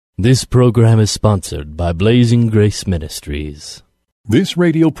This program is sponsored by Blazing Grace Ministries. This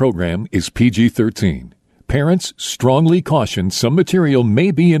radio program is PG-13. Parents strongly caution some material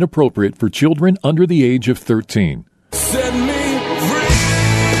may be inappropriate for children under the age of 13. Set me free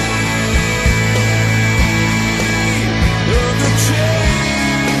of the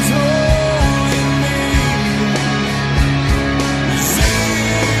chains holding me. Is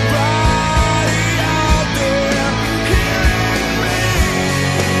anybody out there hearing me?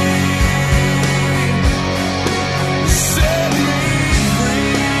 Set me free.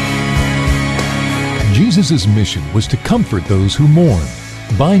 Jesus' mission was to comfort those who mourn,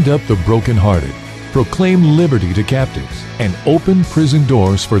 bind up the brokenhearted, proclaim liberty to captives, and open prison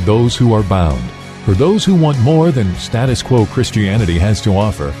doors for those who are bound. For those who want more than status quo Christianity has to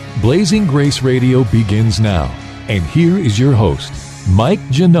offer, Blazing Grace Radio begins now. And here is your host, Mike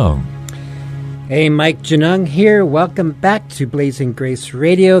Janung. Hey, Mike Janung here. Welcome back to Blazing Grace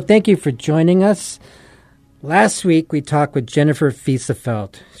Radio. Thank you for joining us. Last week, we talked with Jennifer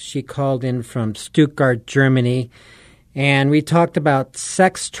Fesefeldt. She called in from Stuttgart, Germany. And we talked about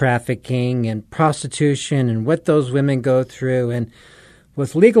sex trafficking and prostitution and what those women go through. And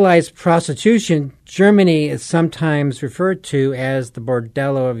with legalized prostitution, Germany is sometimes referred to as the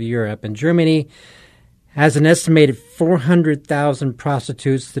bordello of Europe. And Germany has an estimated 400,000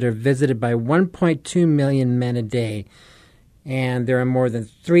 prostitutes that are visited by 1.2 million men a day. And there are more than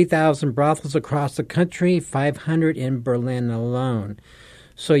 3,000 brothels across the country, 500 in Berlin alone.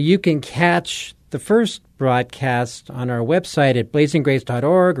 So you can catch the first broadcast on our website at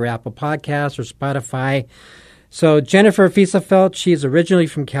blazinggrace.org or Apple Podcasts or Spotify. So Jennifer Fesefeldt, she's originally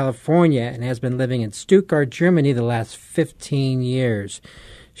from California and has been living in Stuttgart, Germany the last 15 years.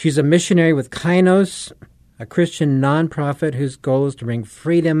 She's a missionary with Kainos, a Christian nonprofit whose goal is to bring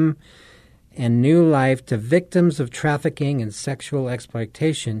freedom and new life to victims of trafficking and sexual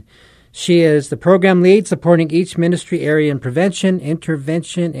exploitation. She is the program lead supporting each ministry area in prevention,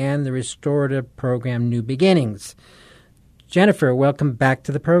 intervention, and the restorative program New Beginnings. Jennifer, welcome back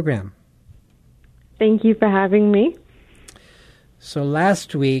to the program. Thank you for having me. So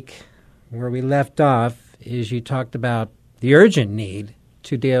last week, where we left off, is you talked about the urgent need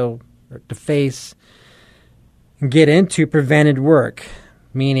to face and get into prevented work,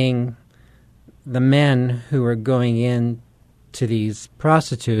 meaning the men who are going in to these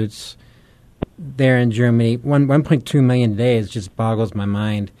prostitutes there in Germany. 1.2 million a day just boggles my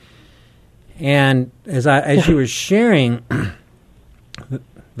mind. And as you were sharing,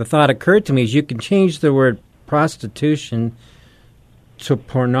 the thought occurred to me is you can change the word prostitution to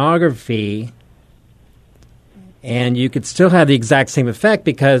pornography, and you could still have the exact same effect,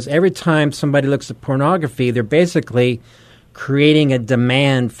 because every time somebody looks at pornography, they're basically creating a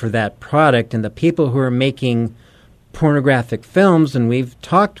demand for that product. And the people who are making pornographic films, and we've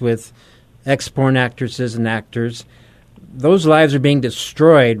talked with ex-porn actresses and actors, those lives are being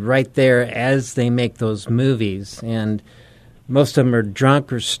destroyed right there as they make those movies. And most of them are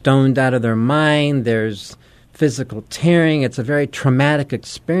drunk or stoned out of their mind. There's physical tearing. It's a very traumatic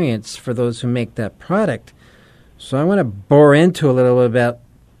experience for those who make that product. So I want to bore into a little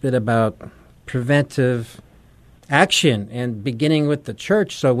bit about preventive action, and beginning with the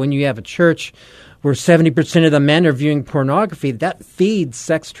church. So when you have a church where 70% of the men are viewing pornography, that feeds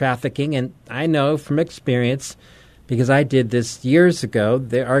sex trafficking. And I know from experience, because I did this years ago,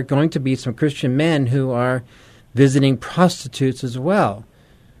 there are going to be some Christian men who are visiting prostitutes as well.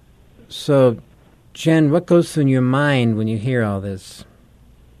 So, Jen, what goes through your mind when you hear all this?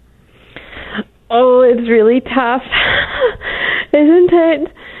 Oh, it's really tough, isn't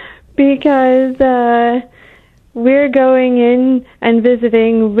it? Because we're going in and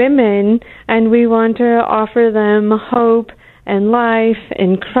visiting women, and we want to offer them hope and life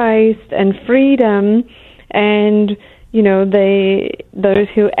in Christ and freedom. And, you know, those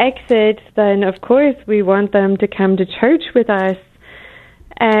who exit, then of course we want them to come to church with us.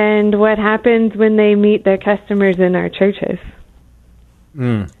 And what happens when they meet their customers in our churches?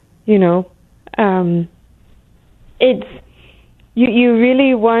 You know, it's... You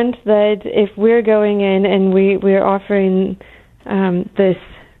really want that if we're going in and we're offering this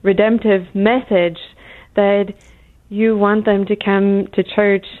redemptive message, that you want them to come to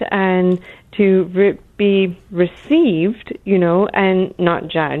church and to be received, you know, and not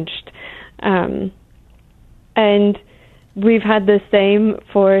judged. And we've had the same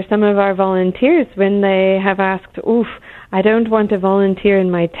for some of our volunteers when they have asked, oof, I don't want to volunteer in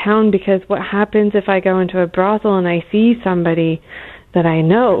my town, because what happens if I go into a brothel and I see somebody that I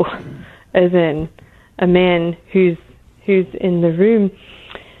know, as in a man who's in the room?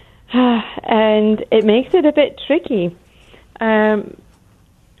 And it makes it a bit tricky.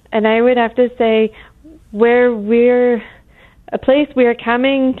 And I would have to say a place we are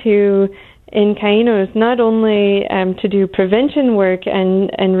coming to in Kainos, not only to do prevention work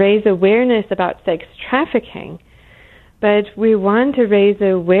and raise awareness about sex trafficking, but we want to raise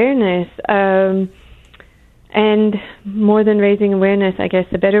awareness, and more than raising awareness, I guess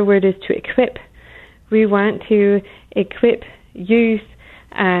the better word is to equip. We want to equip youth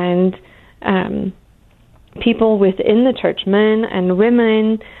and people within the church, men and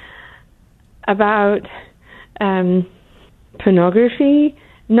women, about pornography.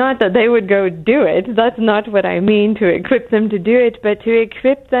 Not that they would go do it. That's not what I mean, to equip them to do it, but to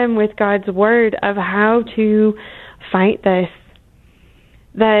equip them with God's word of how to fight this.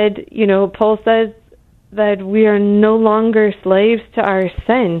 That, Paul says that we are no longer slaves to our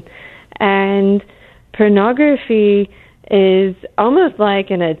sin. And pornography is almost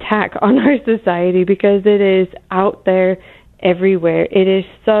like an attack on our society because it is out there everywhere. It is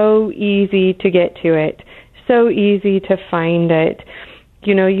so easy to get to it, so easy to find it.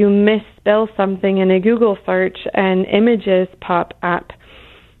 You misspell something in a Google search and images pop up,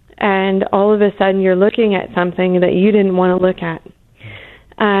 and all of a sudden you're looking at something that you didn't want to look at.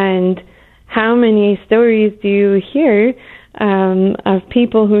 And how many stories do you hear of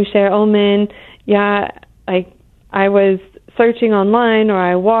people who share, oh man, yeah, I was searching online, or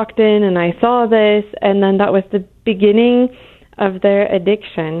I walked in and I saw this, and then that was the beginning of their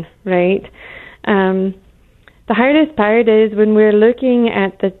addiction, right? The hardest part is when we're looking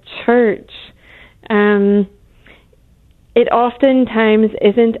at the church, it oftentimes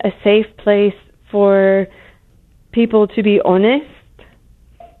isn't a safe place for people to be honest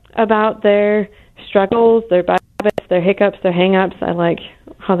about their struggles, their bad habits, their hiccups, their hang-ups. I like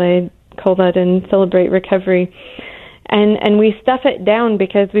how they call that in Celebrate Recovery. And we stuff it down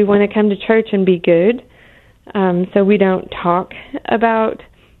because we want to come to church and be good, so we don't talk about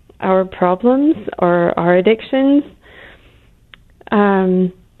our problems or our addictions.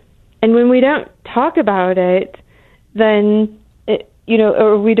 And when we don't talk about it, then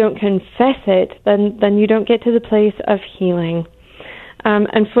or we don't confess it, then you don't get to the place of healing.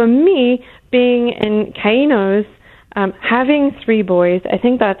 And for me, being in Kainos, having 3 boys, I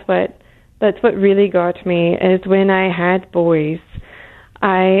think that's what really got me, is when I had boys,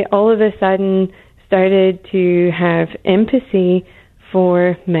 I all of a sudden started to have empathy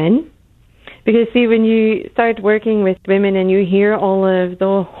for men. Because see, when you start working with women and you hear all of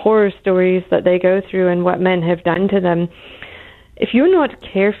the horror stories that they go through and what men have done to them, if you're not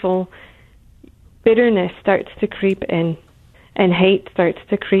careful, bitterness starts to creep in and hate starts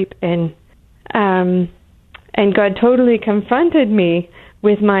to creep in. And God totally confronted me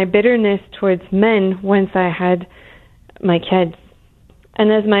with my bitterness towards men once I had my kids.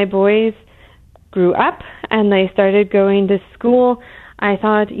 And as my boys grew up and they started going to school, I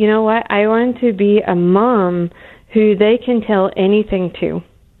thought, you know what, I want to be a mom who they can tell anything to.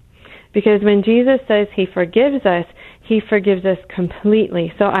 Because when Jesus says he forgives us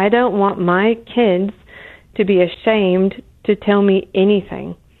completely. So I don't want my kids to be ashamed to tell me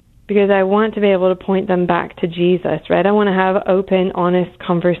anything, because I want to be able to point them back to Jesus, right? I want to have open, honest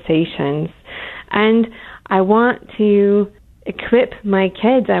conversations. And I want to equip my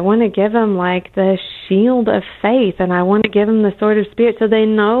kids. I want to give them like the shield of faith, and I want to give them the sword of spirit so they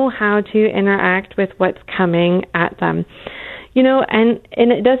know how to interact with what's coming at them. And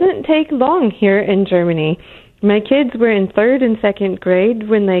it doesn't take long here in Germany. My kids were in 3rd and 2nd grade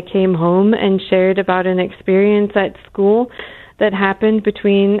when they came home and shared about an experience at school that happened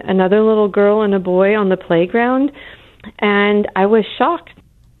between another little girl and a boy on the playground. And I was shocked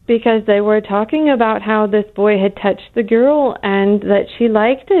because they were talking about how this boy had touched the girl and that she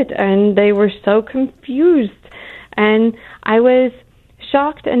liked it, and they were so confused. And I was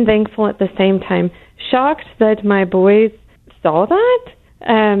shocked and thankful at the same time. Shocked that my boys saw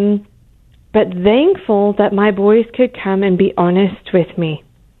that, but thankful that my boys could come and be honest with me.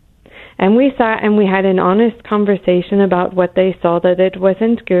 And we sat and we had an honest conversation about what they saw, that it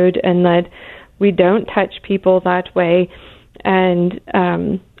wasn't good and that we don't touch people that way. And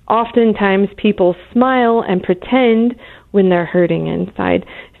oftentimes people smile and pretend when they're hurting inside.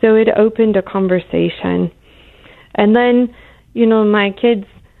 So it opened a conversation. And then, my kids,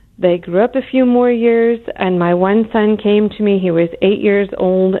 they grew up a few more years, and my one son came to me. He was 8 years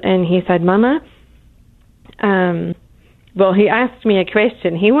old, and he said, Mama, he asked me a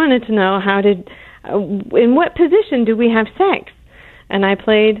question. He wanted to know in what position do we have sex? And I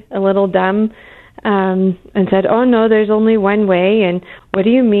played a little dumb and said, oh, no, there's only one way, and what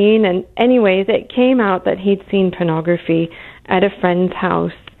do you mean? And anyways, it came out that he'd seen pornography at a friend's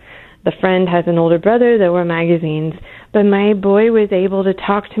house. The friend has an older brother. There were magazines. But my boy was able to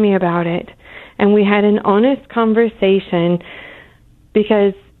talk to me about it. And we had an honest conversation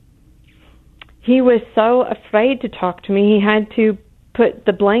because he was so afraid to talk to me. He had to put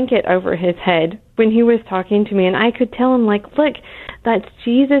the blanket over his head when he was talking to me. And I could tell him, like, look, that's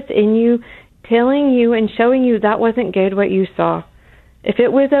Jesus in you, telling you and showing you that wasn't good what you saw. If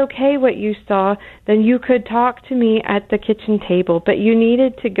it was okay what you saw, then you could talk to me at the kitchen table. But you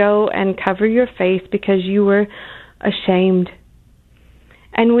needed to go and cover your face because you were ashamed.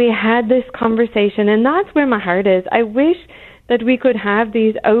 And we had this conversation, and that's where my heart is. I wish that we could have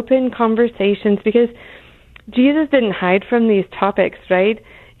these open conversations, because Jesus didn't hide from these topics, right?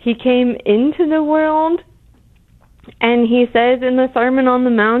 He came into the world, and he says in the Sermon on the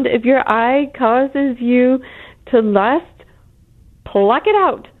Mount, if your eye causes you to lust, pluck it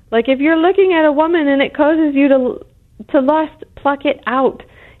out. Like if you're looking at a woman and it causes you to lust, pluck it out.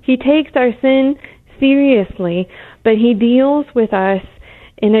 He takes our sin seriously, but he deals with us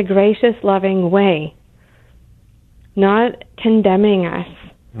in a gracious, loving way, not condemning us.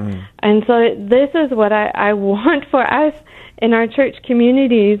 And so this is what I want for us in our church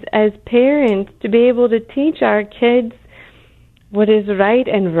communities as parents, to be able to teach our kids what is right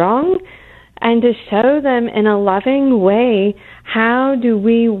and wrong, and to show them in a loving way how do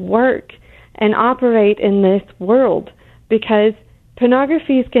we work and operate in this world. Because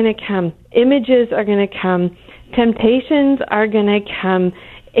pornography is going to come, images are going to come, temptations are going to come.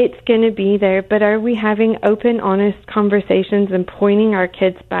 It's going to be there, but are we having open, honest conversations and pointing our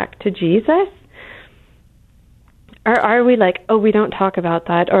kids back to Jesus? Or are we like, oh, we don't talk about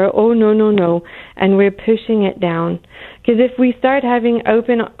that, or oh, no, and we're pushing it down? Because if we start having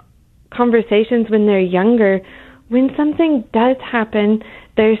open conversations when they're younger, when something does happen,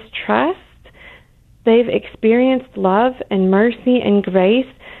 there's trust, they've experienced love and mercy and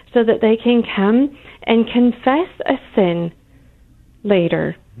grace so that they can come and confess a sin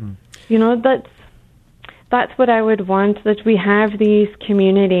later. You know, that's what I would want, that we have these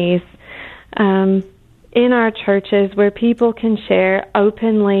communities in our churches where people can share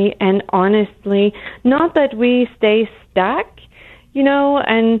openly and honestly, not that we stay stuck, you know,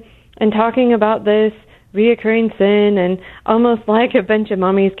 and talking about this reoccurring sin and almost like a bunch of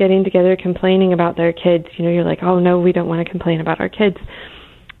mommies getting together complaining about their kids. You know, you're like, oh no, we don't want to complain about our kids.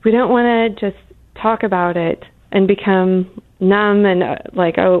 We don't want to just talk about it and become numb and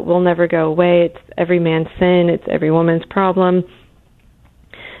like, oh, it will never go away. It's every man's sin. It's every woman's problem.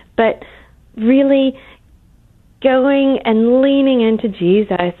 But really going and leaning into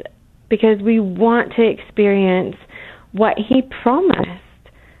Jesus, because we want to experience what he promised,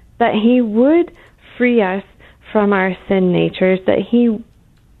 that he would free us from our sin natures, that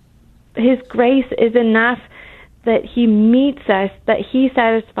his grace is enough, that he meets us, that he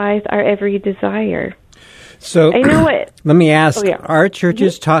satisfies our every desire. So I know it. Let me ask, Oh, yeah. are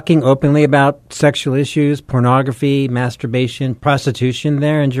churches talking openly about sexual issues, pornography, masturbation, prostitution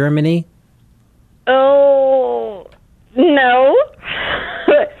there in Germany? Oh, no.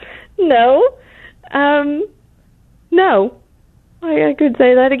 No. No. I could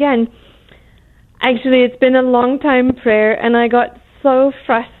say that again. Actually, it's been a long time prayer, and I got so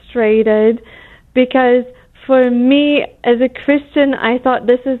frustrated because for me, as a Christian, I thought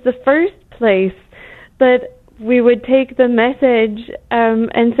this is the first place that we would take the message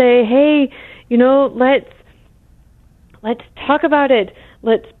and say, hey, you know, let's talk about it.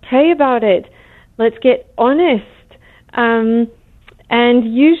 Let's pray about it. Let's get honest. And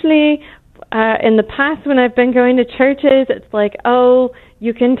usually in the past when I've been going to churches, it's like, oh,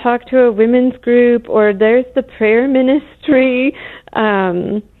 you can talk to a women's group, or there's the prayer ministry.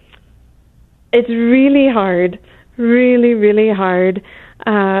 It's really hard, really, really hard.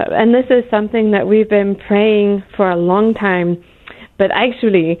 And this is something that we've been praying for a long time. But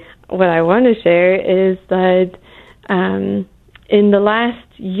actually, what I want to share is that in the last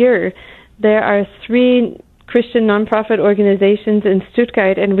year, there are 3 Christian nonprofit organizations in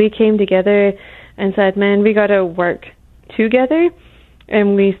Stuttgart, and we came together and said, man, we got to work together.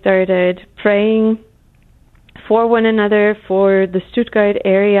 And we started praying for one another, for the Stuttgart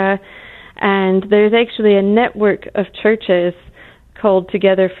area. And there's actually a network of churches called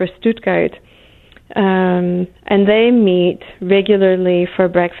Together for Stuttgart. And they meet regularly for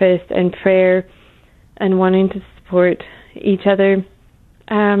breakfast and prayer and wanting to support each other.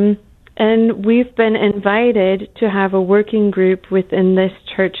 And we've been invited to have a working group within this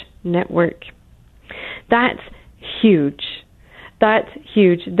church network. That's huge. That's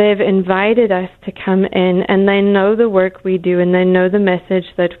huge. They've invited us to come in, and they know the work we do, and they know the message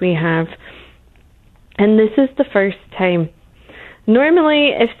that we have. And this is the first time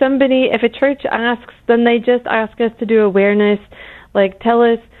Normally, if a church asks, then they just ask us to do awareness, like tell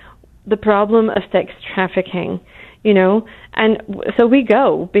us the problem of sex trafficking, and so we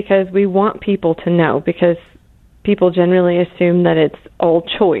go because we want people to know, because people generally assume that it's all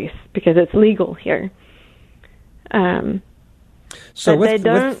choice because it's legal here. So with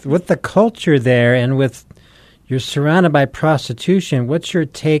the culture there, and with you're surrounded by prostitution, what's your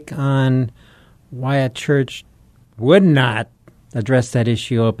take on why a church would not address that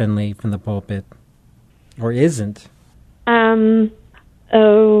issue openly from the pulpit, or isn't?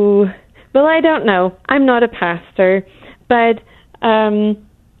 Well, I don't know. I'm not a pastor, but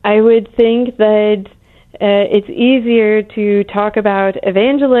I would think that it's easier to talk about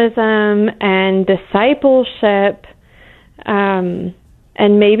evangelism and discipleship, and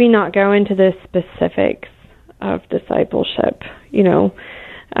maybe not go into the specifics of discipleship,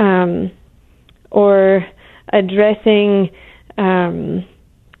 or addressing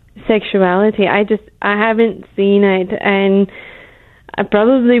sexuality. I haven't seen it, and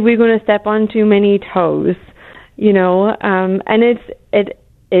probably we're going to step on too many toes, and it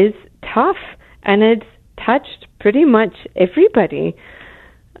is tough, and it's touched pretty much everybody.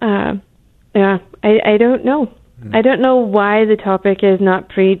 I don't know. I don't know why the topic is not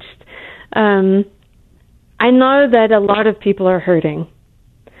preached. I know that a lot of people are hurting.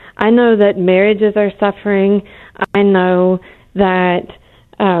 I know that marriages are suffering. I know that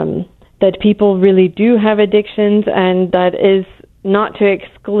that people really do have addictions, and that is not to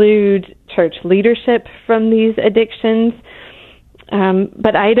exclude church leadership from these addictions.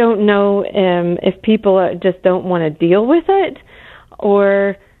 But I don't know if people just don't want to deal with it,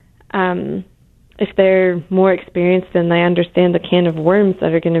 or if they're more experienced and they understand the can of worms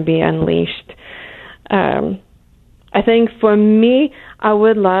that are going to be unleashed. I think for me, I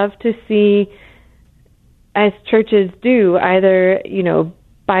would love to see, as churches do, either,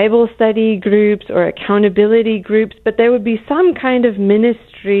 Bible study groups or accountability groups, but there would be some kind of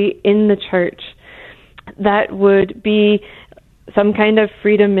ministry in the church that would be some kind of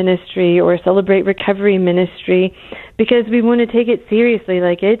freedom ministry or celebrate recovery ministry, because we want to take it seriously.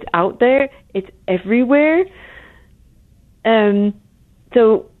 Like, it's out there, it's everywhere.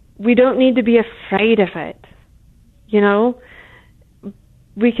 So we don't need to be afraid of it.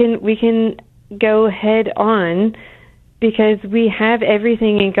 We can go head on, because we have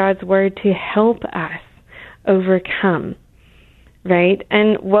everything in God's Word to help us overcome, right?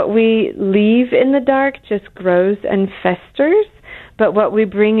 And what we leave in the dark just grows and festers, but what we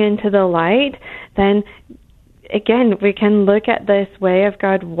bring into the light, then again, we can look at this way of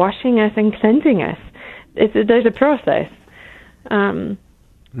God washing us and cleansing us. There's a process.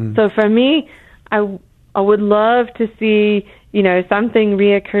 So for me, I would love to see, something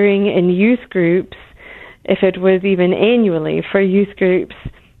reoccurring in youth groups, if it was even annually, for youth groups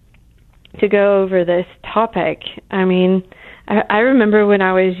to go over this topic. I mean, I remember when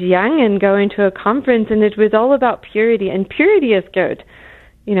I was young and going to a conference, and it was all about purity, and purity is good.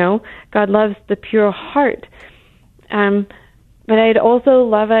 God loves the pure heart. But I'd also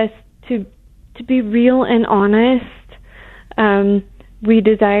love us to be real and honest. We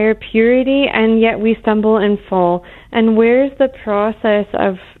desire purity, and yet we stumble and fall. And where's the process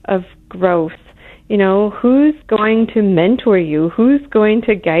of growth? Who's going to mentor you? Who's going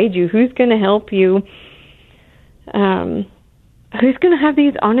to guide you? Who's going to help you? Who's going to have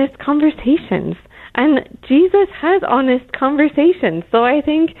these honest conversations? And Jesus has honest conversations, so I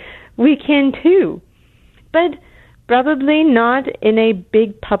think we can too. But probably not in a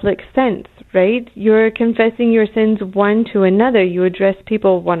big public sense, right? You're confessing your sins one to another. You address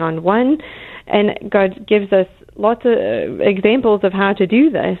people one-on-one, and God gives us lots of examples of how to do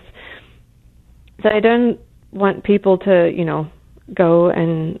this. So I don't want people to, go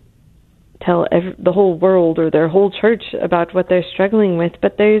and tell the whole world or their whole church about what they're struggling with,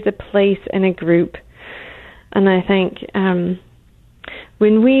 but there's a place in a group. And I think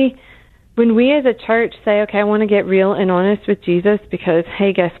when we as a church say, okay, I want to get real and honest with Jesus, because,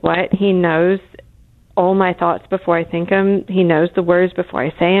 hey, guess what? He knows all my thoughts before I think them. He knows the words before I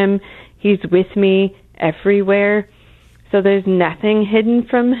say them. He's with me everywhere. So there's nothing hidden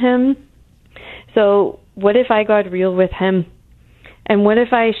from him. So what if I got real with him? And what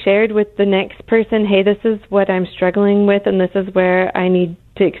if I shared with the next person, hey, this is what I'm struggling with, and this is where I need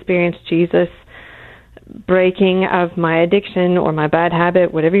to experience Jesus breaking of my addiction or my bad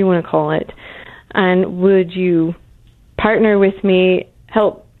habit, whatever you want to call it. And would you partner with me,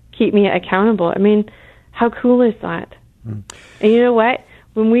 help keep me accountable? I mean, how cool is that? And you know what?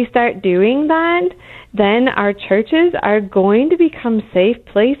 when we start doing that, then our churches are going to become safe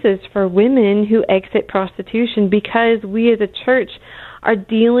places for women who exit prostitution, because we as a church are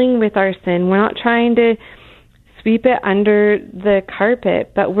dealing with our sin. We're not trying to sweep it under the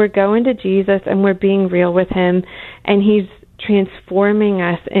carpet, but we're going to Jesus and we're being real with him, and he's transforming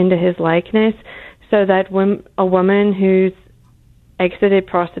us into his likeness, so that when a woman who's exited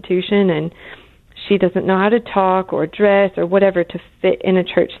prostitution and she doesn't know how to talk or dress or whatever to fit in a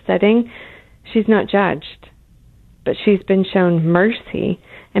church setting, she's not judged, but she's been shown mercy.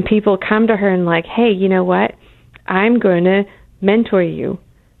 And people come to her and like, hey, you know what? I'm going to mentor you.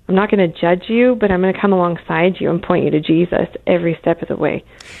 I'm not going to judge you, but I'm going to come alongside you and point you to Jesus every step of the way,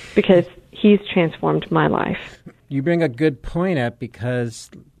 because he's transformed my life. You bring a good point up, because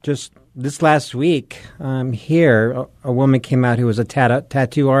just this last week here, a woman came out who was a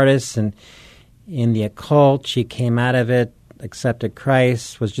tattoo artist and in the occult. She came out of it, accepted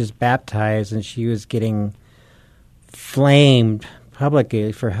Christ, was just baptized, and she was getting flamed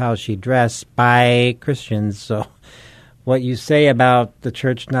publicly for how she dressed by Christians. So what you say about the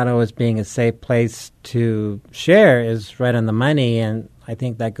church not always being a safe place to share is right on the money, and I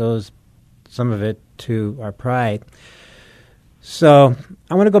think that goes, some of it, to our pride. So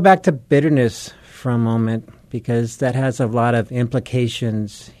I want to go back to bitterness for a moment, because that has a lot of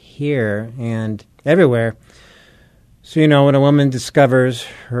implications here and everywhere. So, when a woman discovers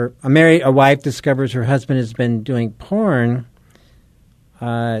a wife discovers her husband has been doing porn,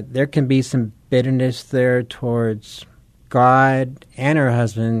 there can be some bitterness there towards God and her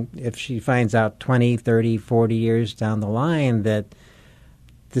husband if she finds out 20, 30, 40 years down the line that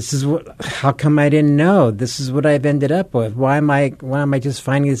how come I didn't know? This is what I've ended up with. Why am I just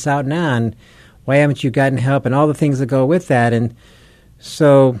finding this out now? And why haven't you gotten help? And all the things that go with that. And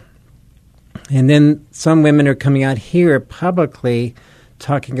so, and then some women are coming out here publicly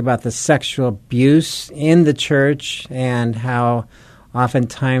talking about the sexual abuse in the church and how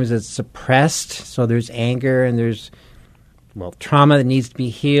oftentimes it's suppressed. So there's anger and there's, trauma that needs to be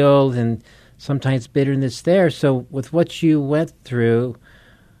healed, and sometimes bitterness there. So with what you went through,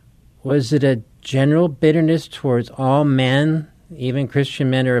 was it a general bitterness towards all men, even Christian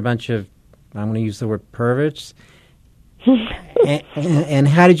men are a bunch of, I'm going to use the word perverts? and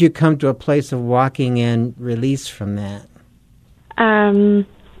how did you come to a place of walking in release from that?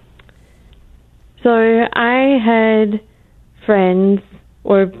 So I had friends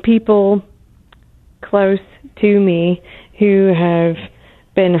or people close to me who have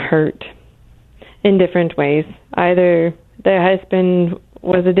been hurt in different ways. Either their husband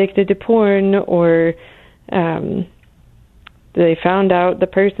was addicted to porn, or they found out the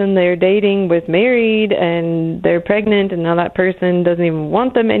person they're dating was married and they're pregnant, and now that person doesn't even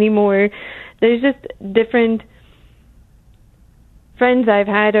want them anymore. There's just different friends I've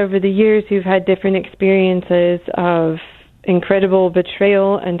had over the years who've had different experiences of incredible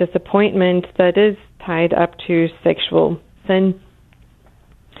betrayal and disappointment that is tied up to sexual sin.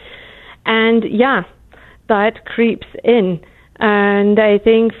 And yeah, that creeps in. And I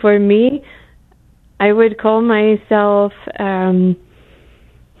think for me, I would call myself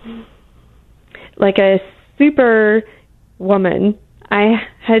like a super woman. I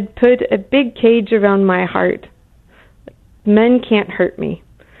had put a big cage around my heart. Men can't hurt me.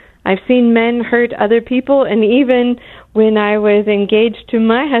 I've seen men hurt other people, and even when I was engaged to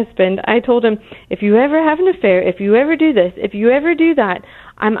my husband, I told him, if you ever have an affair, if you ever do this, if you ever do that,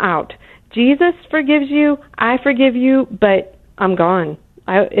 I'm out. Jesus forgives you, I forgive you, but I'm gone.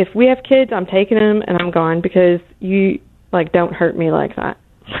 If we have kids, I'm taking them and I'm gone, because you don't hurt me like that.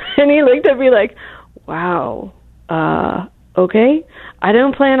 And he looked at me like, wow, okay, I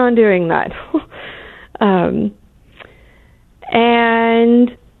don't plan on doing that.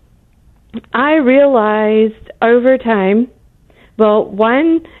 And I realized over time,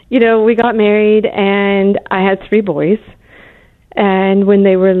 one, we got married and I had 3 boys, and when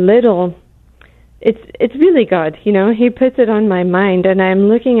they were little, it's really God, he puts it on my mind, and I'm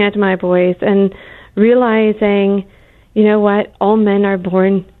looking at my boys and realizing, what, all men are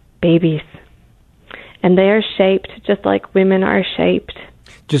born babies, and they are shaped just like women are shaped.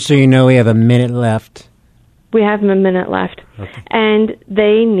 Just so you know, we have a minute left. We have a minute left. Okay. And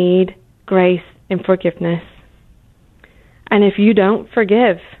they need grace and forgiveness. And if you don't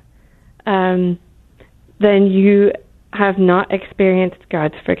forgive, then you have not experienced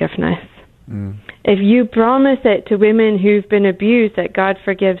God's forgiveness. Mm. If you promise it to women who've been abused that God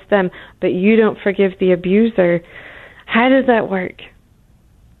forgives them, but you don't forgive the abuser, how does that work?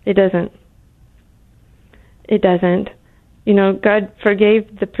 It doesn't. It doesn't. God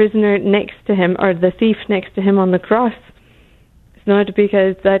forgave the prisoner next to him, or the thief next to him on the cross. It's not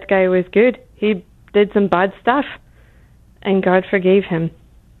because that guy was good. He did some bad stuff, and God forgave him.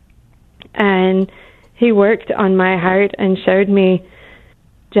 And he worked on my heart and showed me,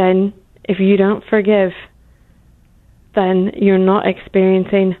 Jen, if you don't forgive, then you're not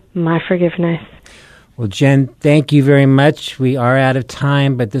experiencing my forgiveness. Well, Jen, thank you very much. We are out of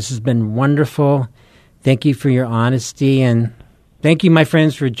time, but this has been wonderful. Thank you for your honesty, and thank you, my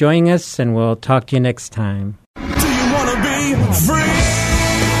friends, for joining us, and we'll talk to you next time. Do you want to be free?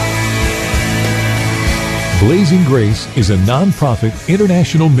 Blazing Grace is a non-profit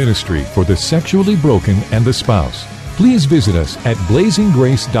international ministry for the sexually broken and the spouse. Please visit us at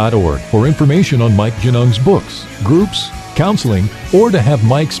blazinggrace.org for information on Mike Genung's books, groups, counseling, or to have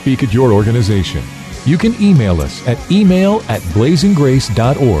Mike speak at your organization. You can email us at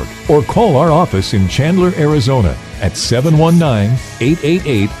email@blazinggrace.org or call our office in Chandler, Arizona at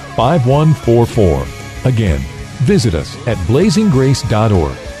 719-888-5144. Again, visit us at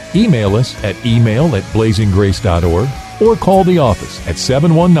blazinggrace.org. Email us at email@blazinggrace.org or call the office at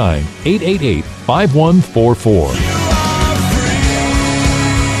 719-888-5144.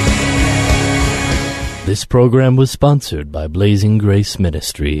 This program was sponsored by Blazing Grace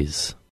Ministries.